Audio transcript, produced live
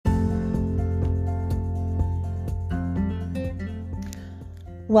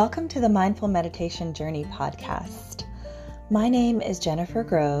Welcome to the Mindful Meditation Journey podcast. My name is Jennifer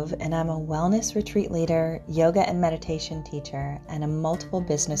Grove, and I'm a wellness retreat leader, yoga and meditation teacher, and a multiple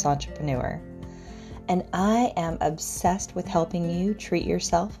business entrepreneur. And I am obsessed with helping you treat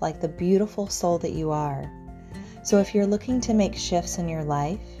yourself like the beautiful soul that you are. So if you're looking to make shifts in your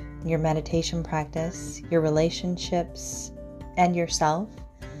life, your meditation practice, your relationships, and yourself,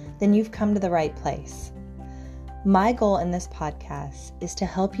 then you've come to the right place. My goal in this podcast is to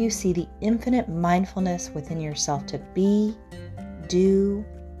help you see the infinite mindfulness within yourself to be, do,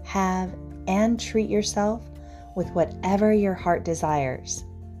 have, and treat yourself with whatever your heart desires.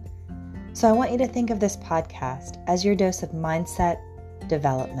 So I want you to think of this podcast as your dose of mindset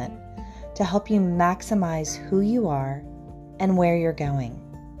development to help you maximize who you are and where you're going.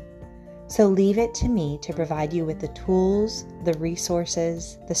 So leave it to me to provide you with the tools, the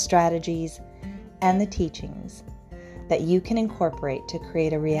resources, the strategies, and the teachings that you can incorporate to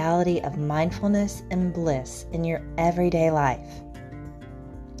create a reality of mindfulness and bliss in your everyday life.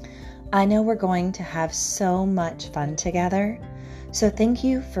 I know we're going to have so much fun together, so thank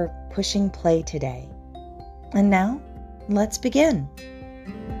you for pushing play today. And now, let's begin.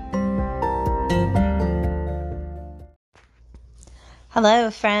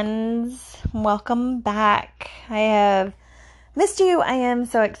 Hello, friends. Welcome back. I have missed you. I am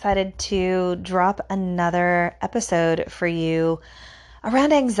so excited to drop another episode for you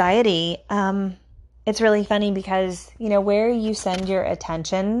around anxiety. It's really funny because, where you send your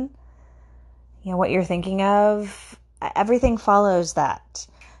attention, what you're thinking of, everything follows that.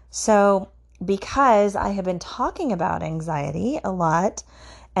 So because I have been talking about anxiety a lot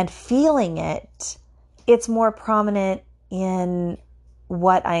and feeling it, it's more prominent in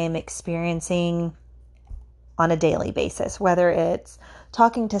what I am experiencing on a daily basis, whether it's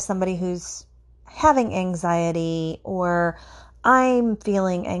talking to somebody who's having anxiety or I'm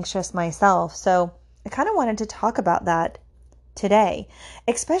feeling anxious myself. So I kind of wanted to talk about that today,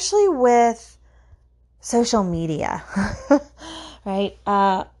 especially with social media, right?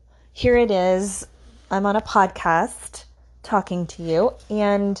 Here it is. I'm on a podcast talking to you,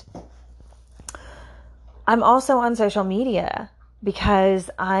 and I'm also on social media because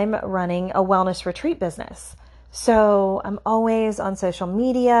I'm running a wellness retreat business. So I'm always on social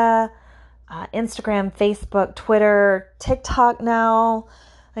media, Instagram, Facebook, Twitter, TikTok now.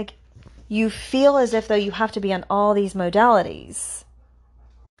 Like, you feel as if though you have to be on all these modalities.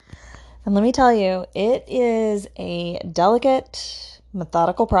 And let me tell you, it is a delicate,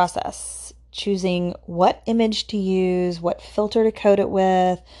 methodical process, choosing what image to use, what filter to coat it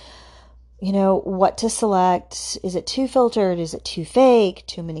with, what to select. Is it too filtered? Is it too fake?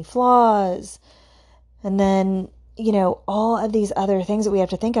 Too many flaws? And then, all of these other things that we have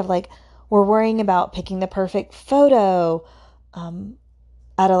to think of, like we're worrying about picking the perfect photo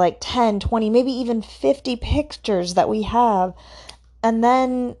out of 10, 20, maybe even 50 pictures that we have. And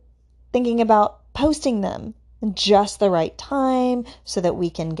then thinking about posting them in just the right time so that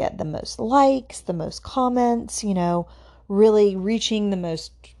we can get the most likes, the most comments, really reaching the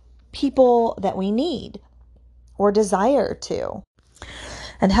most people that we need or desire to.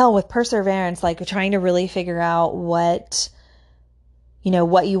 And hell, with perseverance, trying to really figure out what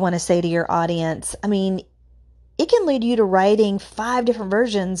you want to say to your audience. I mean, it can lead you to writing 5 different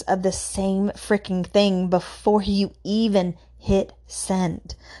versions of the same freaking thing before you even hit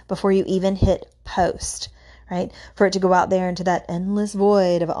send, before you even hit post, right? For it to go out there into that endless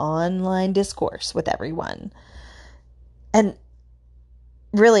void of online discourse with everyone. And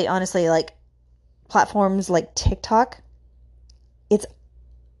really, honestly, platforms like TikTok,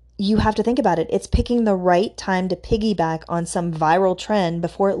 you have to think about it. It's picking the right time to piggyback on some viral trend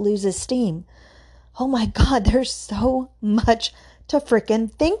before it loses steam. Oh my God, there's so much to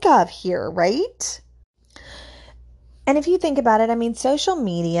frickin' think of here, right? And if you think about it, social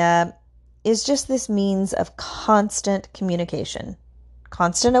media is just this means of constant communication,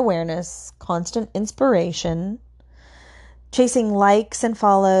 constant awareness, constant inspiration. Chasing likes and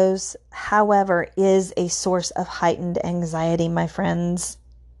follows, however, is a source of heightened anxiety, my friends.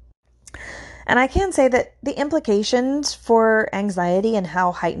 And I can say that the implications for anxiety and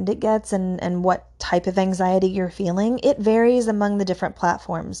how heightened it gets and what type of anxiety you're feeling, it varies among the different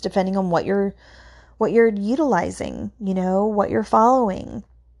platforms, depending on what you're utilizing, what you're following.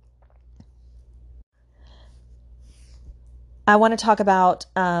 I want to talk about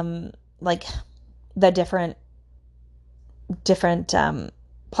the different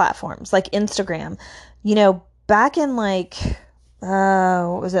platforms, like Instagram. Back in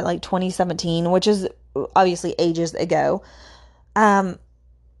what was it, 2017, which is obviously ages ago,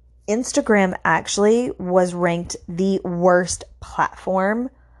 Instagram actually was ranked the worst platform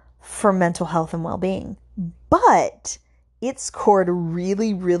for mental health and well-being. But it scored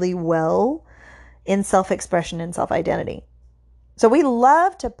really, really well in self-expression and self-identity. So we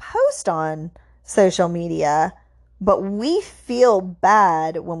love to post on social media, but we feel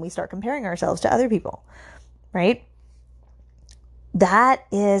bad when we start comparing ourselves to other people, right? That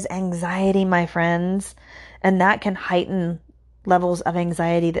is anxiety, my friends, and that can heighten levels of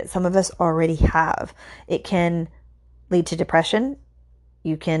anxiety that some of us already have. It can lead to depression.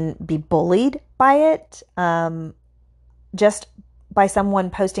 You can be bullied by it, just by someone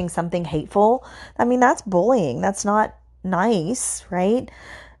posting something hateful. I mean, that's bullying. That's not nice, right?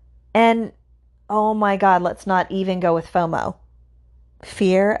 And oh my God, let's not even go with FOMO.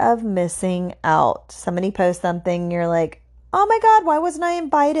 Fear of missing out. Somebody posts something, you're like, oh my God, why wasn't I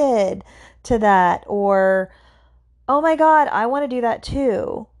invited to that? Or, oh my God, I want to do that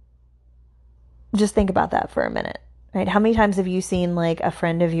too. Just think about that for a minute, right? How many times have you seen like a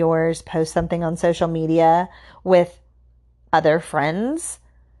friend of yours post something on social media with other friends?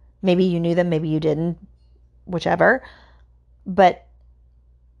 Maybe you knew them, maybe you didn't, whichever. But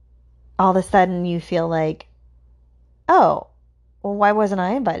all of a sudden you feel like, oh, well, why wasn't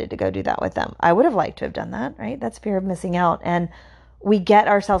I invited to go do that with them? I would have liked to have done that, right? That's fear of missing out. And we get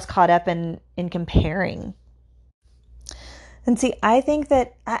ourselves caught up in comparing. And see, I think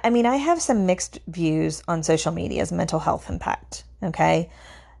that, I mean, I have some mixed views on social media's mental health impact, okay?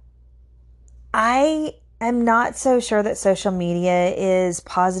 I am not so sure that social media is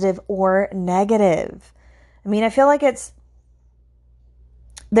positive or negative. I mean, I feel like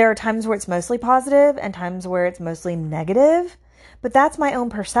there are times where it's mostly positive and times where it's mostly negative, but that's my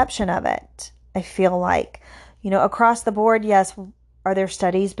own perception of it. I feel like, across the board, yes, are there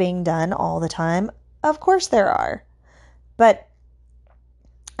studies being done all the time? Of course there are. But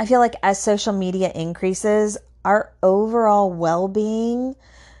I feel like as social media increases, our overall well-being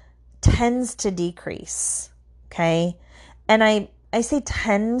tends to decrease, okay? And I say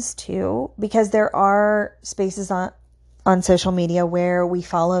tends to because there are spaces on social media where we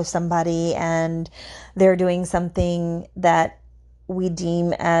follow somebody and they're doing something that we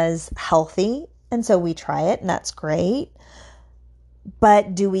deem as healthy. And so we try it and that's great.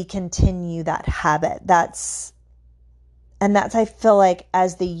 But do we continue that habit? That's, I feel like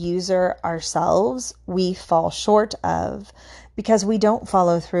as the user ourselves, we fall short of because we don't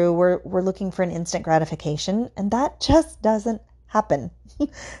follow through. We're looking for an instant gratification and that just doesn't happen.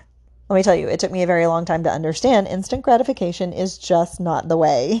 Let me tell you, it took me a very long time to understand instant gratification is just not the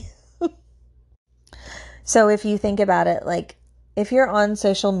way. So if you think about it, like if you're on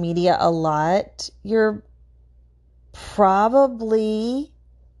social media a lot, you're probably,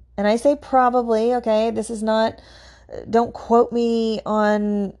 and I say probably, okay, this is not, don't quote me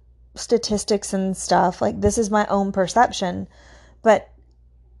on statistics and stuff. Like this is my own perception, but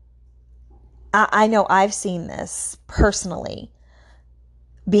I know I've seen this personally.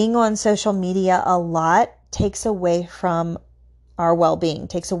 Being on social media a lot takes away from our well-being,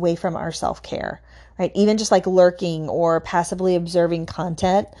 takes away from our self-care, right? Even just like lurking or passively observing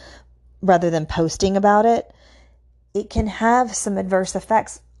content rather than posting about it, it can have some adverse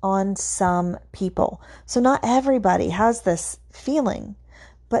effects on some people. So not everybody has this feeling,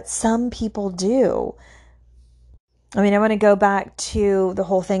 but some people do. I mean, I want to go back to the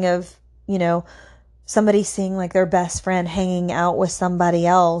whole thing of, somebody seeing like their best friend hanging out with somebody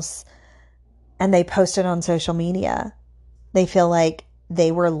else and they post it on social media. They feel like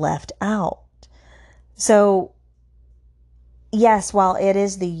they were left out. So yes, while it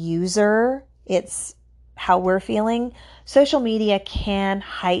is the user, it's how we're feeling. Social media can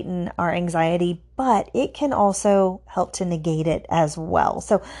heighten our anxiety, but it can also help to negate it as well.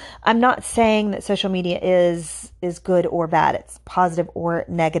 So I'm not saying that social media is good or bad. It's positive or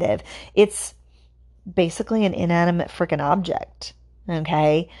negative. It's basically an inanimate freaking object.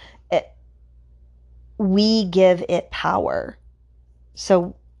 Okay. We give it power.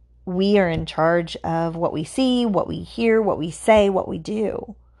 So we are in charge of what we see, what we hear, what we say, what we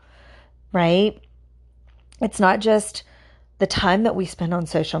do, right? It's not just the time that we spend on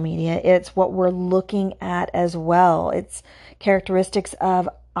social media. It's what we're looking at as well. It's characteristics of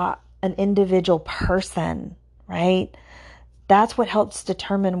an individual person, right? That's what helps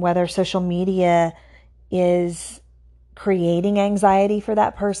determine whether social media is creating anxiety for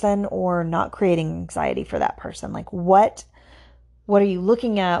that person or not creating anxiety for that person. Like what are you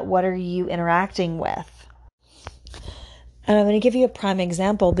looking at? What are you interacting with? And I'm going to give you a prime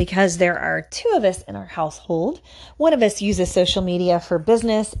example because there are two of us in our household. One of us uses social media for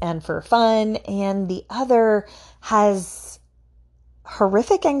business and for fun, and the other has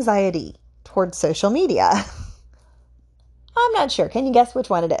horrific anxiety towards social media. I'm not sure. Can you guess which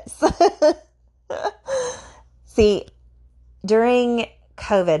one it is? See, during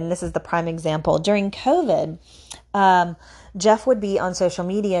COVID, and this is the prime example, during COVID, Jeff would be on social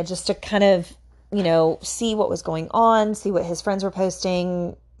media just to kind of, see what was going on, see what his friends were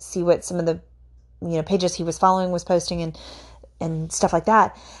posting, see what some of the, pages he was following was posting and stuff like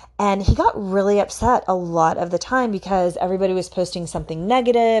that. And he got really upset a lot of the time because everybody was posting something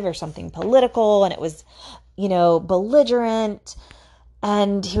negative or something political, and it was, belligerent.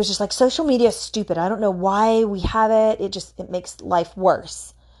 And he was just like, social media is stupid. I don't know why we have it. It makes life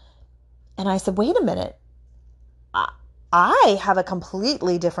worse. And I said, wait a minute. I have a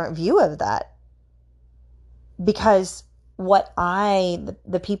completely different view of that, because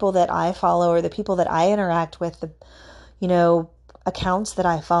the people that I follow, or the people that I interact with, the, accounts that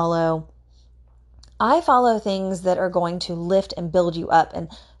I follow things that are going to lift and build you up and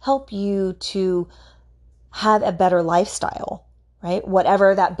help you to have a better lifestyle, right?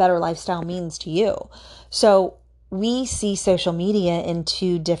 Whatever that better lifestyle means to you. So we see social media in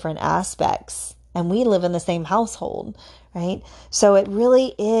two different aspects, and we live in the same household, right? So it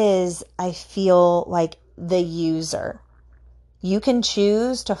really is, I feel like, the user. You can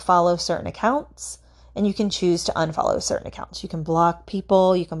choose to follow certain accounts, and you can choose to unfollow certain accounts. You can block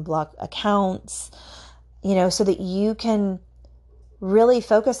people, you can block accounts, so that you can really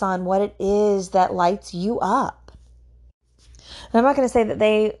focus on what it is that lights you up. And I'm not going to say that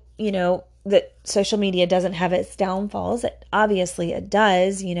that social media doesn't have its downfalls. Obviously it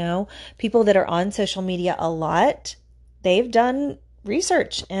does. People that are on social media a lot, they've done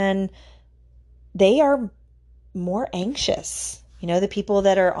research and they are more anxious. The people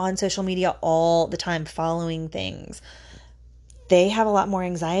that are on social media all the time following things, they have a lot more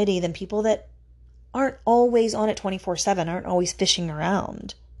anxiety than people that aren't always on it 24/7, aren't always fishing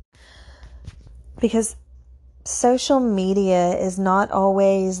around. Because social media is not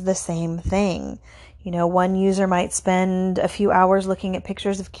always the same thing. One user might spend a few hours looking at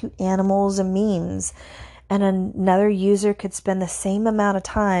pictures of cute animals and memes, and another user could spend the same amount of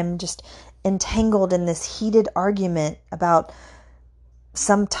time just entangled in this heated argument about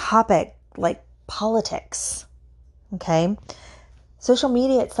some topic like politics. Okay? Social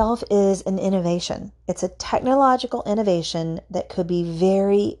media itself is an innovation. It's a technological innovation that could be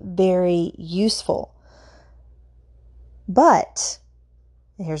very, very useful. But,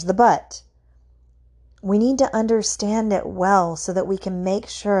 here's the but, we need to understand it well so that we can make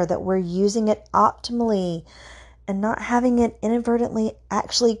sure that we're using it optimally and not having it inadvertently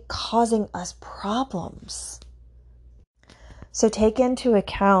actually causing us problems. So take into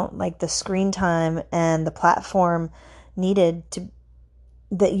account like the screen time and the platform needed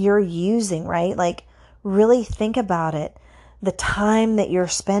that you're using, right? Like really think about it. The time that you're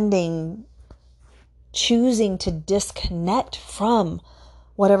spending choosing to disconnect from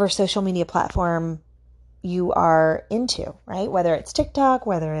whatever social media platform you are into, right? Whether it's TikTok,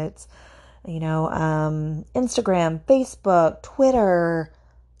 whether it's, Instagram, Facebook, Twitter,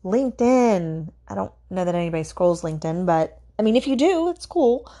 LinkedIn. I don't know that anybody scrolls LinkedIn, but if you do, it's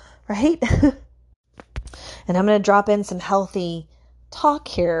cool, right? And I'm going to drop in some healthy talk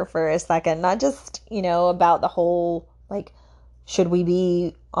here for a second, not just, about the whole, like, should we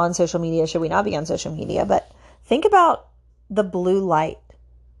be on social media? Should we not be on social media? But think about the blue light,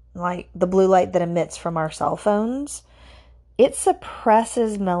 like the blue light that emits from our cell phones. It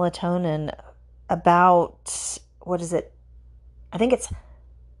suppresses melatonin about, I think it's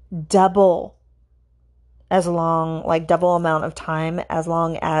double amount of time as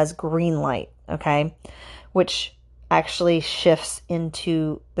long as green light, okay? Which actually shifts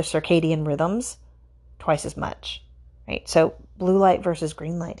into the circadian rhythms twice as much, right? So blue light versus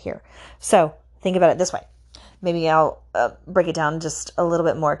green light here. So think about it this way. Maybe I'll break it down just a little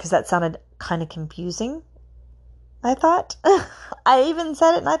bit more because that sounded kind of confusing, I thought. I even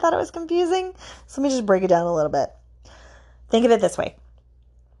said it and I thought it was confusing. So let me just break it down a little bit. Think of it this way.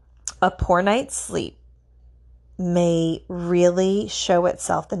 A poor night's sleep may really show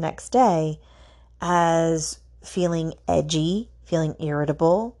itself the next day as feeling edgy, feeling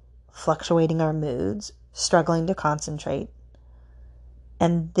irritable, fluctuating our moods, struggling to concentrate.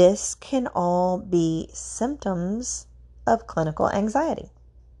 And this can all be symptoms of clinical anxiety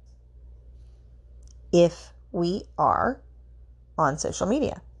if we are on social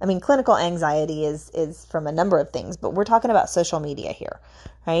media. Clinical anxiety is from a number of things, but we're talking about social media here,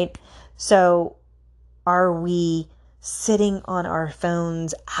 right? So are we sitting on our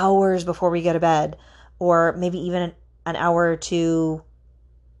phones hours before we go to bed, or maybe even an hour or two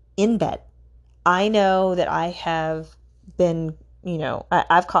in bed? I know that I have been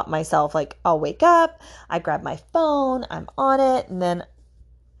I've caught myself, like, I'll wake up, I grab my phone, I'm on it, and then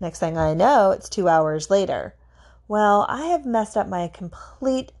next thing I know, it's 2 hours later. Well, I have messed up my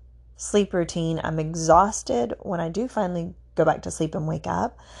complete sleep routine. I'm exhausted when I do finally go back to sleep and wake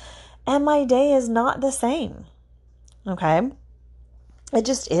up, and my day is not the same. Okay? It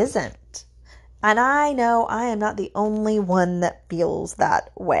just isn't. And I know I am not the only one that feels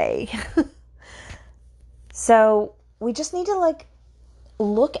that way. So we just need to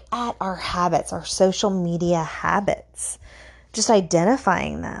look at our habits, our social media habits, just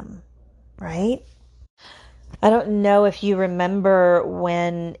identifying them, right? I don't know if you remember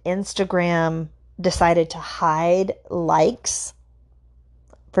when Instagram decided to hide likes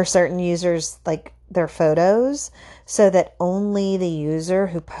for certain users, like their photos, so that only the user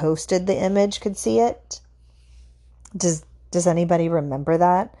who posted the image could see it. Does anybody remember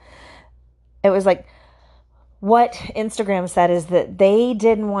that? It was like, what Instagram said is that they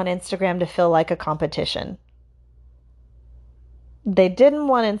didn't want Instagram to feel like a competition. They didn't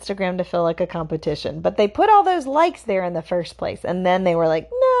want Instagram to feel like a competition, but they put all those likes there in the first place. And then they were like,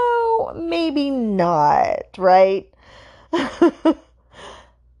 no, maybe not, right?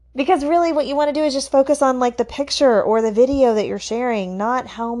 Because really what you want to do is just focus on like the picture or the video that you're sharing, not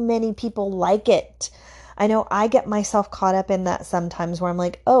how many people like it. I know I get myself caught up in that sometimes where I'm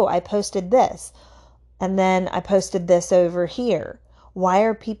like, oh, I posted this and then I posted this over here. Why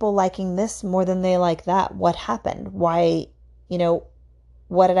are people liking this more than they like that? What happened? Why,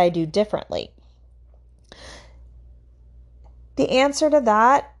 what did I do differently? The answer to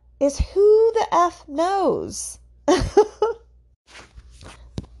that is who the F knows?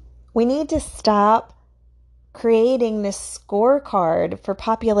 We need to stop creating this scorecard for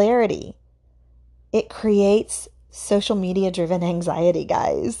popularity. It creates social media driven anxiety,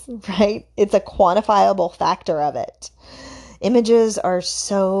 guys, right? It's a quantifiable factor of it. Images are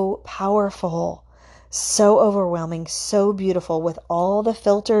so powerful, so overwhelming, so beautiful with all the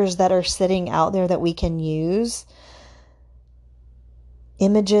filters that are sitting out there that we can use.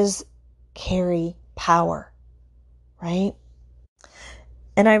 Images carry power, right?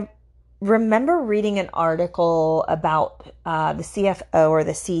 And I remember reading an article about the CFO or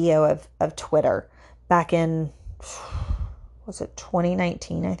the CEO of Twitter back in, was it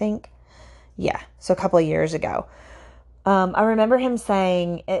 2019, I think? Yeah, so a couple of years ago. I remember him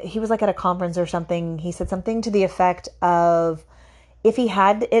saying, he was like at a conference or something, he said something to the effect of, if he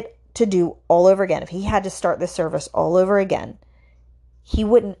had it to do all over again, if he had to start the service all over again, he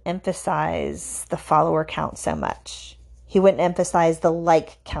wouldn't emphasize the follower count so much. He wouldn't emphasize the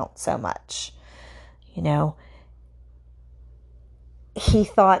like count so much. He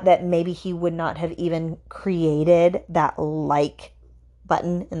thought that maybe he would not have even created that like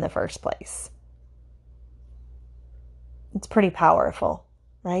button in the first place. It's pretty powerful,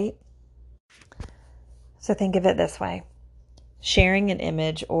 right? So think of it this way. Sharing an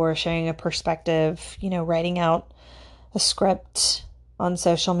image or sharing a perspective, writing out a script on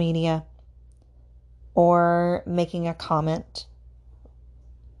social media, or making a comment,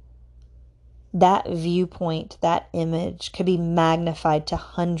 that viewpoint, that image could be magnified to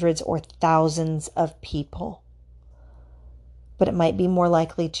hundreds or thousands of people. But it might be more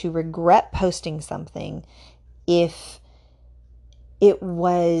likely to regret posting something if it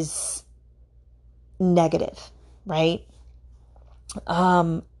was negative, right?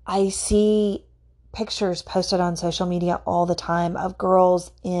 I see pictures posted on social media all the time of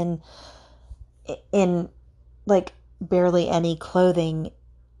girls in like barely any clothing,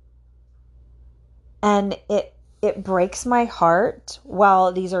 and it breaks my heart.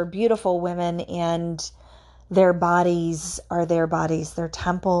 While these are beautiful women and their bodies are their bodies, their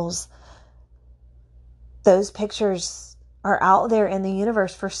temples, those pictures are out there in the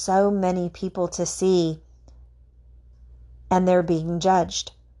universe for so many people to see, and they're being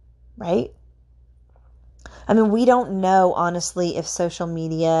judged, right? I mean, we don't know honestly if social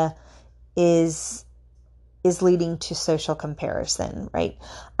media is leading to social comparison, right?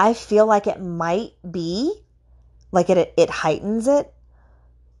 I feel like it might be, like it heightens it.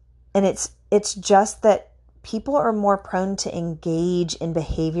 And it's just that people are more prone to engage in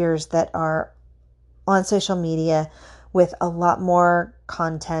behaviors that are on social media with a lot more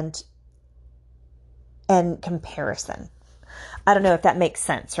content and comparison. I don't know if that makes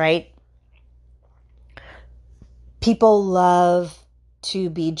sense, right? People love to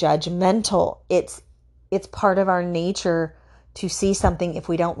be judgmental. It's part of our nature to see something. If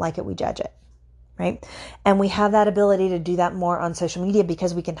we don't like it, we judge it, right? And we have that ability to do that more on social media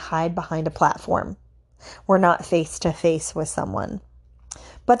because we can hide behind a platform. We're not face to face with someone.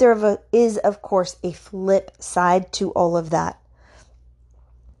 But there is, of course, a flip side to all of that.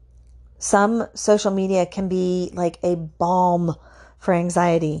 Some social media can be like a balm for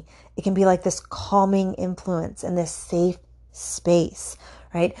anxiety. It can be like this calming influence and this safe space,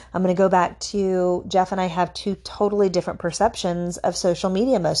 right? I'm going to go back to Jeff and I have two totally different perceptions of social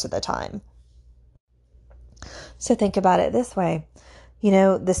media most of the time. So think about it this way.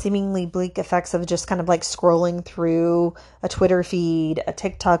 The seemingly bleak effects of just kind of like scrolling through a Twitter feed, a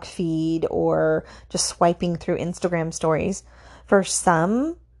TikTok feed, or just swiping through Instagram stories. For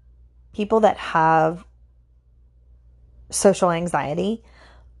some people that have social anxiety,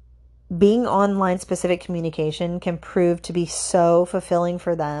 being online specific communication can prove to be so fulfilling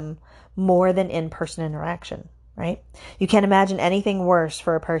for them more than in-person interaction, right? You can't imagine anything worse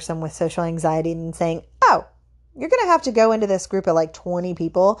for a person with social anxiety than saying, oh, you're going to have to go into this group of like 20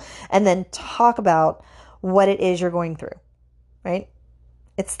 people and then talk about what it is you're going through, right?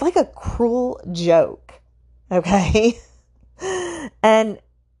 It's like a cruel joke, okay? And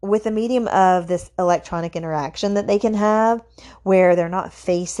with the medium of this electronic interaction that they can have, where they're not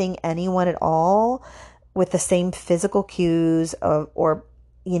facing anyone at all with the same physical cues or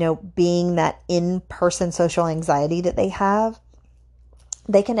being that in-person social anxiety that they have,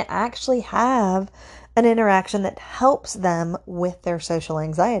 they can actually have an interaction that helps them with their social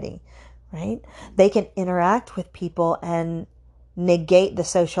anxiety, right? They can interact with people and negate the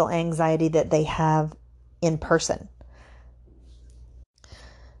social anxiety that they have in person.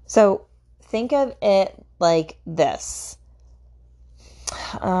 So think of it like this.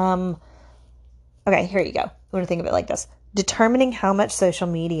 Okay, here you go. I'm going to think of it like this. Determining how much social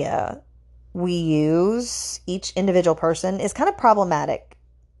media we use, each individual person, is kind of problematic.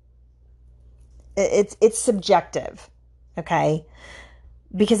 It's subjective, okay?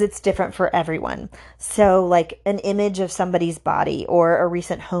 Because it's different for everyone. So like an image of somebody's body or a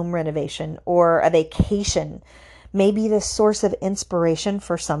recent home renovation or a vacation may be the source of inspiration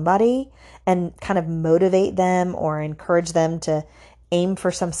for somebody and kind of motivate them or encourage them to aim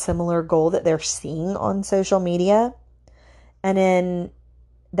for some similar goal that they're seeing on social media. And in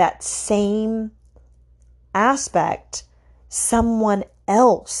that same aspect, someone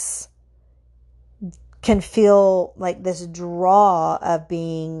else can feel like this draw of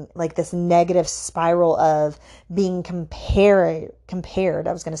being like this negative spiral of being compared.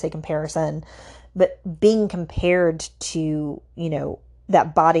 I was going to say comparison, but being compared to,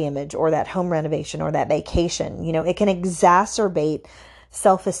 that body image or that home renovation or that vacation. It can exacerbate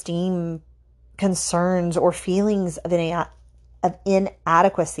self-esteem concerns or feelings of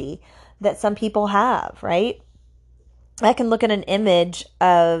inadequacy that some people have, right? I can look at an image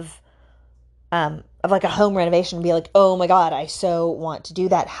of like a home renovation and be like, oh my God, I so want to do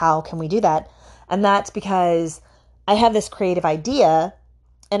that. How can we do that? And that's because I have this creative idea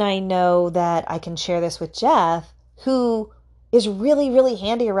and I know that I can share this with Jeff, who is really, really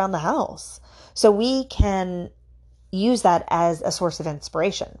handy around the house. So we can use that as a source of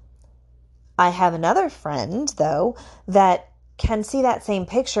inspiration. I have another friend, though, that can see that same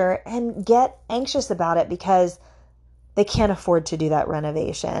picture and get anxious about it because they can't afford to do that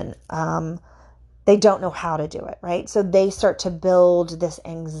renovation. They don't know how to do it, right? So they start to build this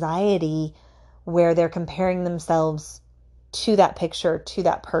anxiety where they're comparing themselves to that picture, to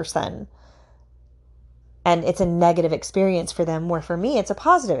that person. And it's a negative experience for them, where for me, it's a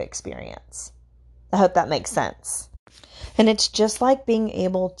positive experience. I hope that makes sense. And it's just like being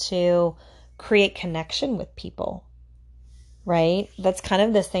able to create connection with people, right? That's kind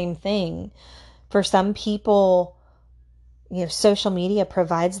of the same thing. For some people, social media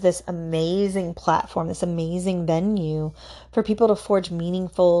provides this amazing platform, this amazing venue for people to forge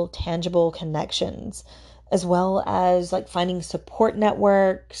meaningful, tangible connections, as well as like finding support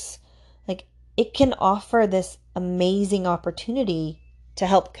networks. Like it can offer this amazing opportunity to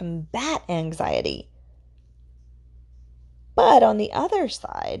help combat anxiety. But on the other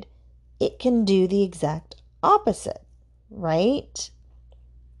side, it can do the exact opposite, right?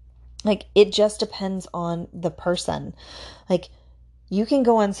 Like, it just depends on the person. Like, you can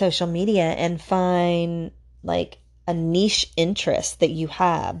go on social media and find, like, a niche interest that you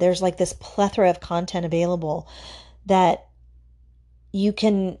have. There's, like, this plethora of content available that you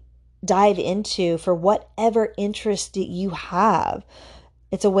can dive into for whatever interest that you have.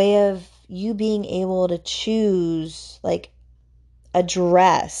 It's a way of you being able to choose, like, a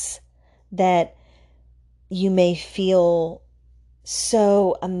dress that you may feel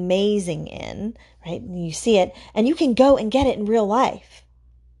so amazing in, right? You see it and you can go and get it in real life,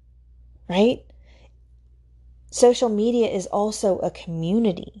 right? Social media is also a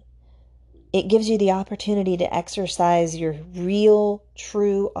community. It gives you the opportunity to exercise your real,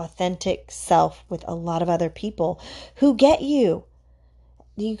 true, authentic self with a lot of other people who get you.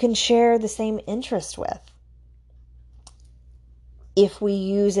 you can share the same interest with, if we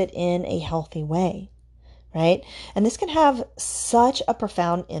use it in a healthy way, right? And this can have such a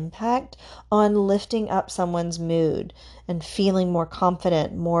profound impact on lifting up someone's mood and feeling more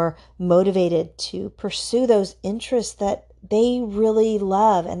confident, more motivated to pursue those interests that they really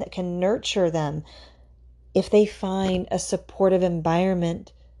love and that can nurture them if they find a supportive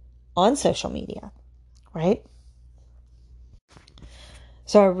environment on social media, right?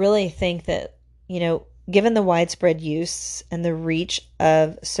 So I really think that, given the widespread use and the reach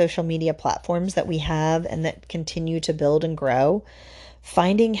of social media platforms that we have and that continue to build and grow,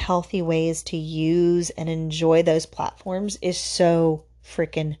 finding healthy ways to use and enjoy those platforms is so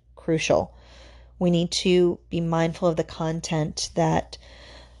freaking crucial. We need to be mindful of the content that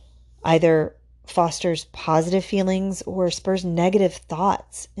either fosters positive feelings or spurs negative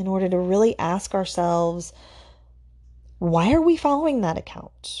thoughts in order to really ask ourselves, why are we following that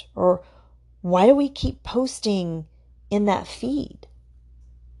account? Or why do we keep posting in that feed?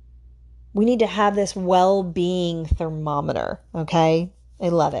 We need to have this well-being thermometer, okay? I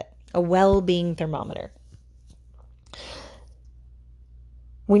love it. A well-being thermometer.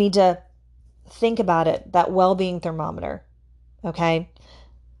 We need to think about it, that well-being thermometer, okay?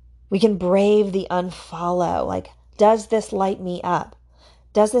 We can brave the unfollow. Like, does this light me up?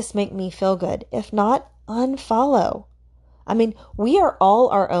 Does this make me feel good? If not, unfollow. I mean, we are all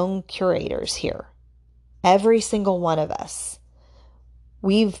our own curators here. Every single one of us.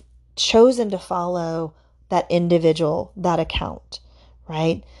 We've chosen to follow that individual, that account,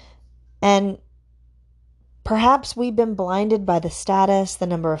 right? And perhaps we've been blinded by the status, the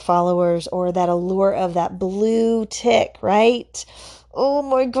number of followers, or that allure of that blue tick, right? Oh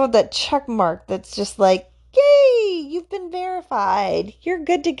my God, that check mark that's just like, yay, you've been verified. You're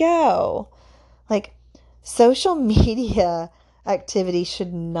good to go. Like, social media activity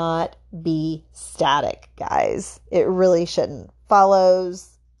should not be static, guys. It really shouldn't.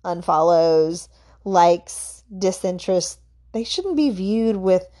 Follows, unfollows, likes, disinterest, they shouldn't be viewed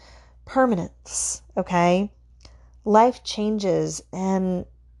with permanence, okay? Life changes and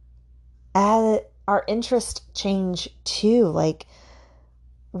our interests change too. Like,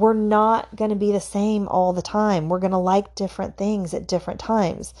 we're not going to be the same all the time. We're going to like different things at different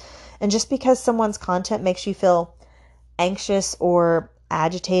times. And just because someone's content makes you feel anxious or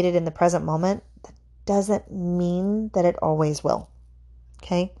agitated in the present moment, that doesn't mean that it always will.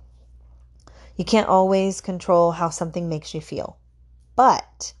 Okay? You can't always control how something makes you feel,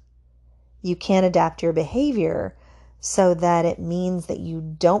 but you can adapt your behavior so that it means that you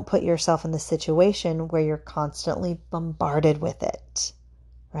don't put yourself in the situation where you're constantly bombarded with it,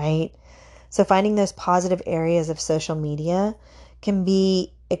 right? So finding those positive areas of social media can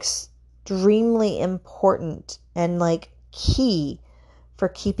be extremely important and like key for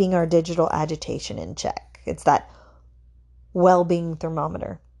keeping our digital agitation in check. It's that well-being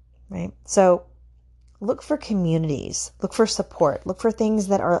thermometer, right? So look for communities, look for support, look for things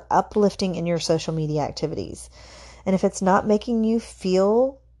that are uplifting in your social media activities. And if it's not making you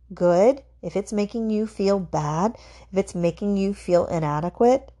feel good, if it's making you feel bad, if it's making you feel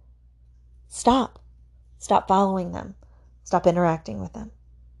inadequate, stop. Stop following them. Stop interacting with them.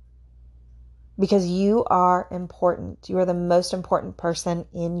 Because you are important. You are the most important person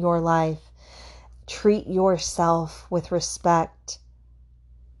in your life. Treat yourself with respect.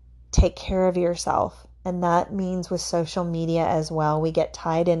 Take care of yourself. And that means with social media as well. We get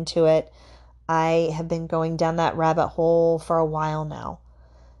tied into it. I have been going down that rabbit hole for a while now.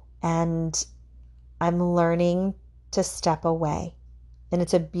 And I'm learning to step away. And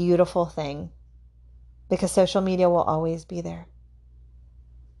it's a beautiful thing. Because social media will always be there.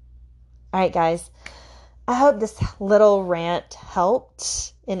 All right, guys. I hope this little rant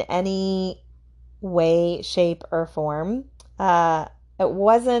helped in any way, shape, or form. It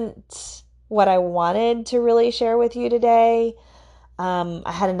wasn't what I wanted to really share with you today. I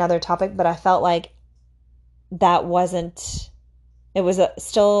had another topic, but I felt like that wasn't, it was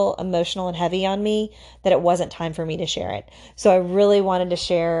still emotional and heavy on me, that it wasn't time for me to share it. So I really wanted to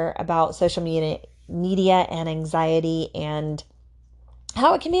share about social media and anxiety and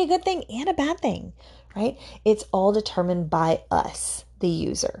how it can be a good thing and a bad thing, right? It's all determined by us, the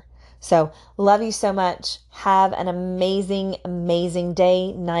user. So love you so much. Have an amazing, amazing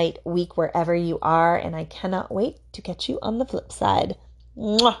day, night, week, wherever you are. And I cannot wait to catch you on the flip side.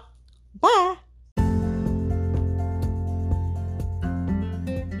 Mwah. Bye.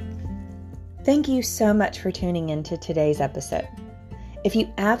 Thank you so much for tuning into today's episode. If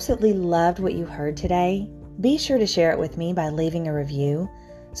you absolutely loved what you heard today, be sure to share it with me by leaving a review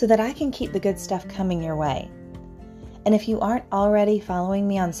so that I can keep the good stuff coming your way. And if you aren't already following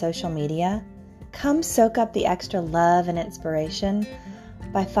me on social media, come soak up the extra love and inspiration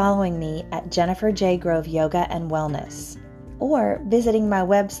by following me at Jennifer J. Grove Yoga and Wellness, or visiting my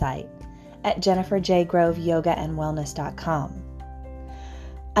website at jenniferjgroveyogaandwellness.com.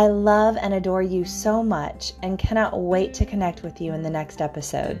 I love and adore you so much and cannot wait to connect with you in the next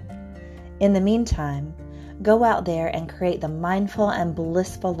episode. In the meantime, go out there and create the mindful and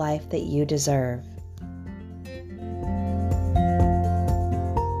blissful life that you deserve.